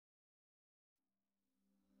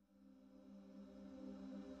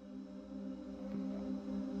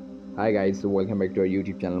Hi guys, welcome back to our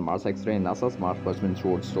YouTube channel Mars Xray. NASA's Mars Specimen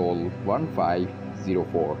Road Sol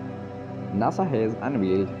 1504. NASA has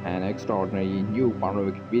unveiled an extraordinary new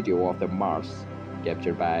panoramic video of the Mars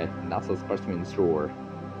captured by NASA's Specimen Rover.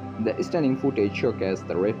 The stunning footage showcases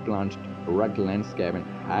the red-plunged rugged landscape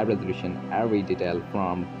and high-resolution every detail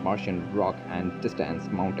from Martian rock and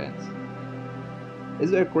distant mountains.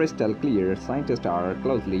 Is it crystal clear? Scientists are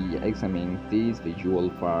closely examining these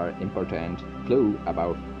visuals for important clue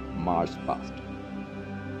about Mars' past.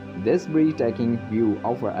 This breathtaking view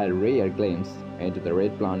offers a rare glimpse into the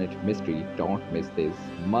red planet mystery. Don't miss this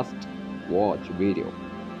must-watch video.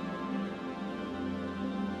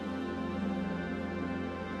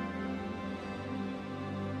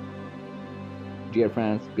 Dear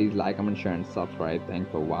friends, please like, comment, share and subscribe.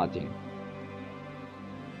 Thanks for watching.